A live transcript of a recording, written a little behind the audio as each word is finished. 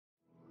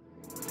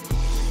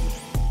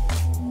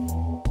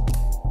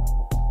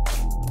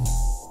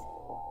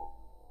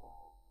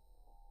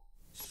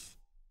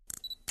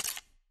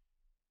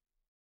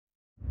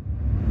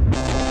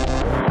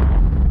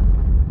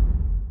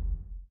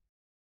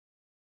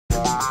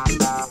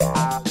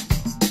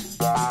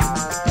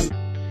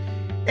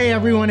Hey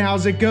everyone,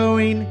 how's it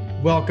going?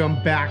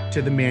 Welcome back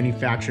to the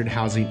Manufactured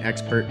Housing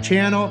Expert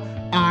channel.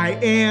 I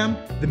am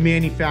the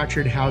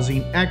Manufactured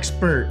Housing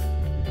Expert.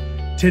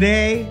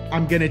 Today,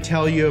 I'm gonna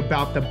tell you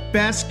about the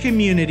best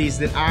communities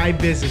that I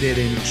visited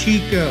in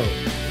Chico,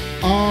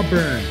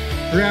 Auburn,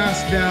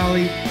 Grass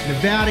Valley,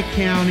 Nevada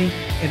County,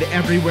 and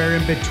everywhere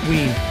in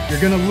between.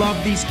 You're gonna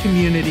love these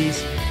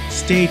communities.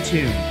 Stay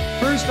tuned.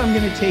 First, I'm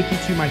gonna take you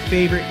to my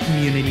favorite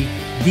community,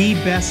 the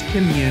best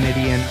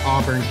community in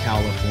Auburn,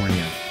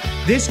 California.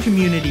 This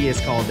community is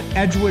called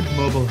Edgewood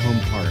Mobile Home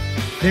Park.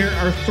 There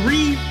are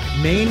three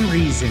main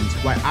reasons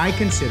why I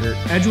consider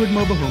Edgewood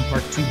Mobile Home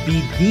Park to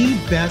be the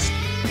best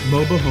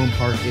mobile home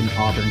park in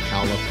Auburn,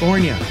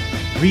 California.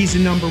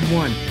 Reason number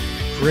one,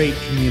 great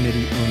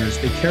community owners.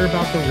 They care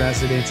about the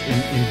residents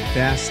and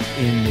invest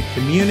in the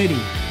community.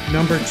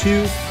 Number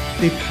two,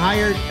 they've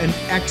hired an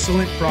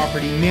excellent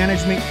property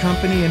management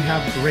company and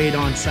have great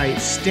on-site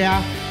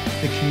staff.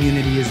 The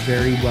community is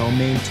very well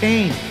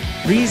maintained.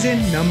 Reason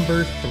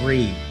number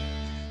three,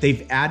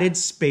 they've added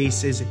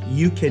spaces.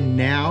 You can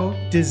now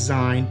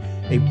design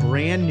a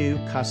brand new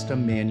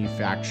custom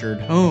manufactured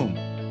home.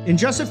 In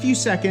just a few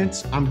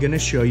seconds, I'm gonna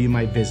show you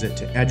my visit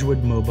to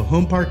Edgewood Mobile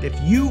Home Park. If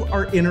you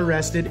are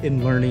interested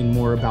in learning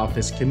more about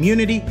this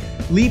community,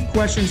 leave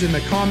questions in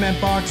the comment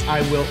box.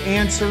 I will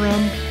answer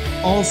them.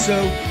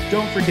 Also,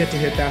 don't forget to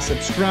hit that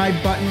subscribe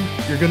button.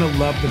 You're gonna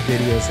love the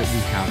videos that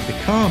we have to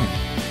come.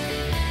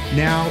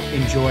 Now,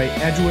 enjoy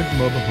Edgewood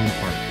Mobile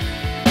Home Park.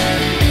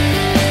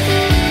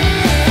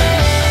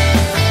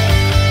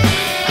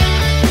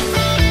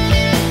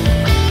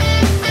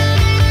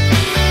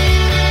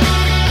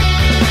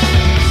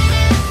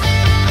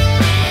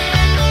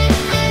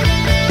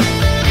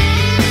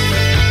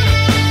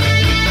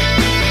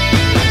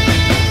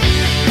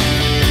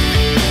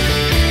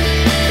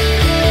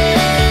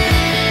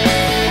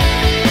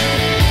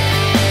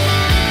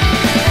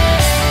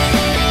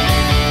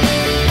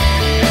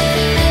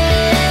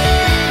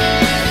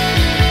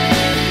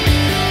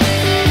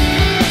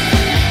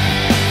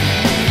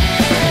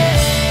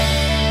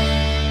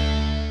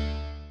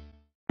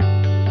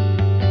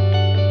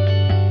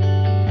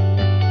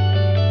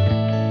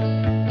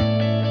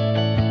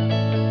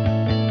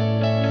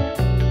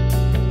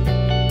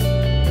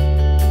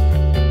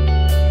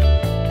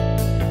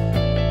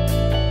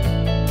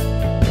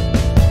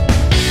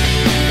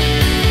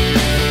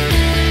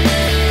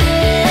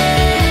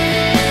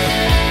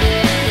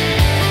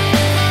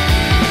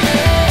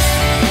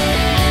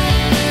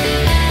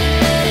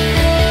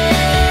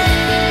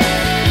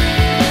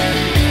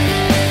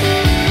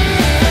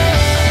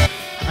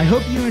 I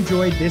hope you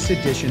enjoyed this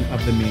edition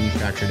of the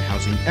Manufactured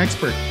Housing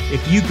Expert.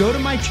 If you go to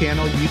my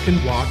channel, you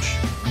can watch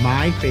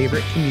my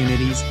favorite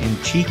communities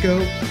in Chico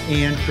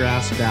and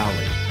Grass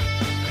Valley.